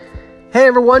Hey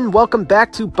everyone, welcome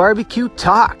back to Barbecue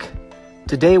Talk.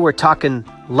 Today we're talking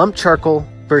lump charcoal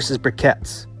versus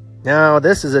briquettes. Now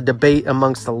this is a debate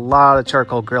amongst a lot of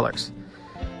charcoal grillers.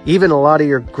 Even a lot of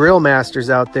your grill masters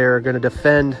out there are going to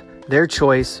defend their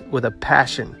choice with a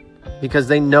passion because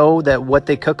they know that what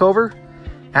they cook over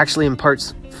actually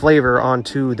imparts flavor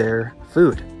onto their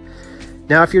food.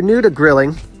 Now if you're new to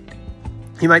grilling,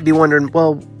 you might be wondering,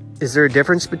 well, is there a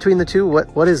difference between the two?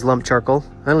 What is lump charcoal?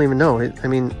 I don't even know. I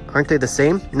mean, aren't they the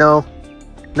same? No,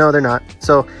 they're not.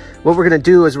 So what we're going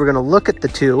to do is we're going to look at the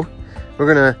two.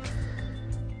 We're going to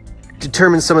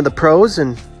determine some of the pros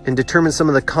and determine some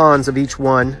of the cons of each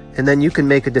one. And then you can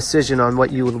make a decision on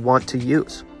what you would want to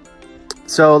use.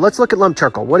 So let's look at lump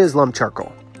charcoal. What is lump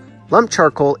charcoal? Lump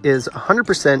charcoal is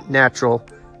 100% natural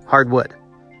hardwood.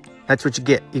 That's what you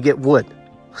get. You get wood.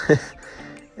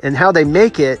 And how they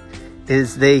make it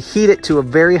is they heat it to a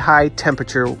very high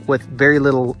temperature with very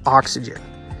little oxygen.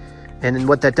 And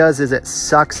what that does is it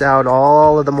sucks out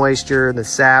all of the moisture and the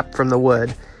sap from the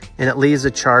wood, and it leaves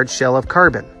a charged shell of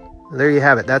carbon. There you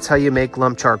have it. That's how you make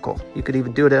lump charcoal. You could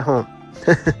even do it at home.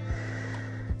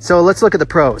 So let's look at the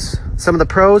pros. Some of the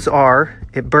pros are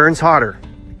it burns hotter.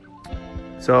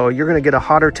 So you're going to get a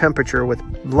hotter temperature with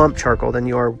lump charcoal than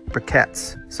your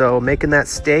briquettes. So making that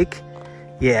steak,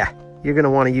 yeah, you're going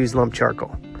to want to use lump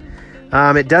charcoal.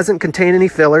 It doesn't contain any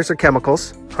fillers or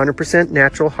chemicals, 100%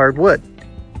 natural hardwood.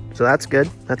 So that's good.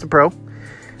 That's a pro.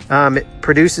 It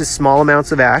produces small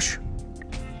amounts of ash.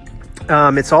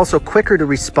 It's also quicker to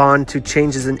respond to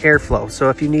changes in airflow. So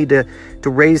if you need to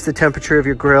raise the temperature of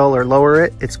your grill or lower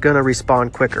it, it's going to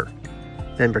respond quicker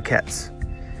than briquettes.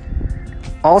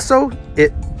 Also,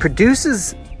 it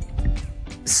produces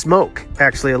smoke,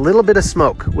 actually a little bit of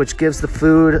smoke, which gives the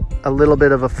food a little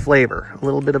bit of a flavor, a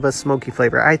little bit of a smoky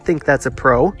flavor. I think that's a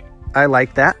pro. I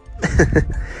like that.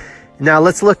 Now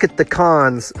let's look at the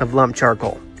cons of lump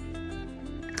charcoal.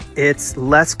 It's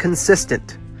less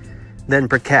consistent than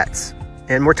briquettes,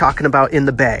 and we're talking about in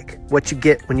the bag, what you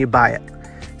get when you buy it.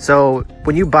 So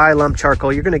when you buy lump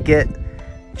charcoal, you're going to get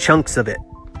chunks of it,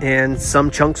 and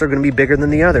some chunks are going to be bigger than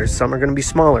the others. Some are going to be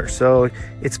smaller. So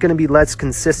it's going to be less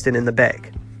consistent in the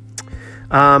bag.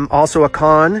 Also a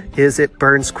con is it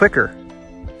burns quicker.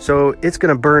 So it's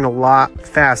going to burn a lot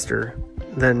faster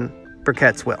than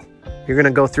briquettes will. You're going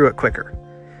to go through it quicker.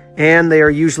 And they are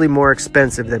usually more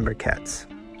expensive than briquettes.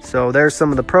 So there's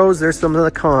some of the pros, there's some of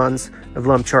the cons of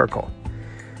lump charcoal.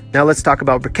 Now let's talk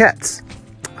about briquettes.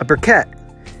 A briquette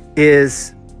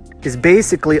is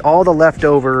basically all the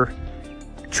leftover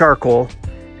charcoal.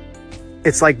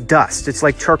 It's like dust. It's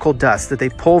like charcoal dust that they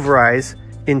pulverize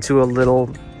into a little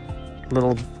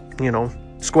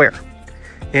square.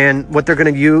 And what they're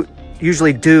going to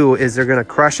usually do is they're going to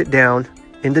crush it down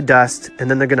into dust, and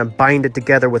then they're going to bind it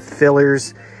together with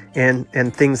fillers and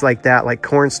things like that, like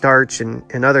cornstarch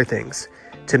and other things,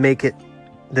 to make it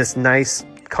this nice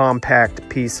compact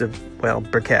piece of, well,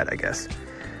 briquette, I guess.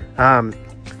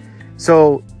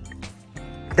 So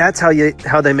that's how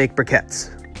they make briquettes.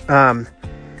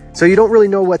 So you don't really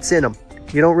know what's in them.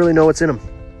 You don't really know what's in them.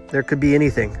 There could be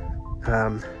anything.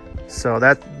 So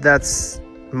that's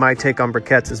my take on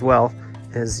briquettes as well,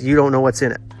 is you don't know what's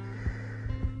in it.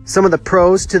 Some of the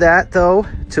pros to that, though,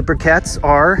 to briquettes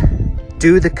are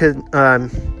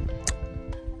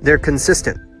they're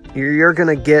consistent. You're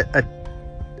going to get a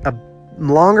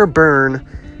longer burn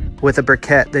with a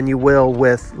briquette than you will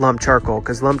with lump charcoal,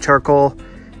 because lump charcoal,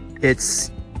 it's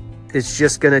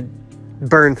just going to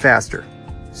burn faster.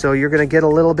 So you're going to get a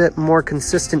little bit more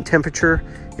consistent temperature,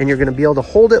 and you're going to be able to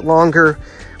hold it longer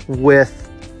with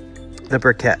the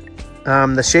briquette.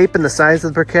 The shape and the size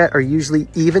of the briquette are usually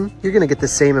even. You're going to get the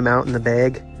same amount in the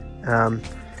bag.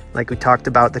 Like we talked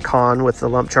about the con with the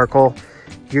lump charcoal,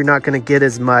 you're not going to get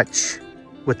as much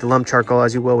with the lump charcoal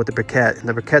as you will with the briquette. And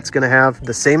the briquette's going to have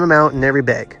the same amount in every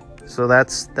bag. So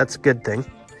that's a good thing.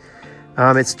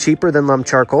 It's cheaper than lump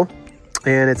charcoal,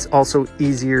 and it's also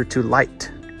easier to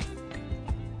light.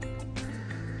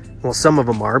 Well, some of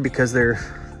them are, because they're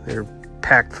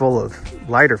packed full of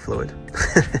lighter fluid.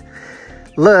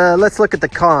 Let's look at the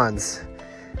cons.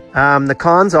 The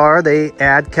cons are they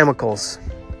add chemicals,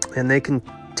 and they can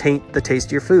taint the taste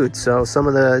of your food. So some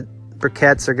of the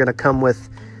briquettes are going to come with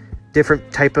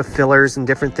different type of fillers and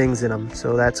different things in them.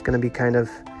 So that's going to be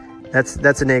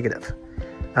that's a negative.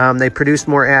 They produce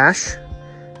more ash.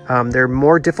 They're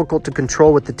more difficult to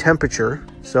control with the temperature.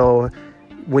 So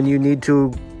when you need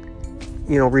to,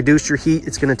 reduce your heat,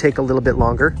 it's going to take a little bit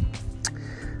longer.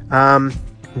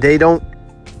 They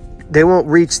won't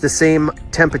reach the same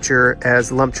temperature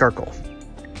as lump charcoal.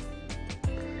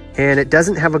 And it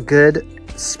doesn't have a good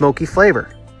smoky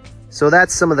flavor. So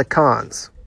that's some of the cons.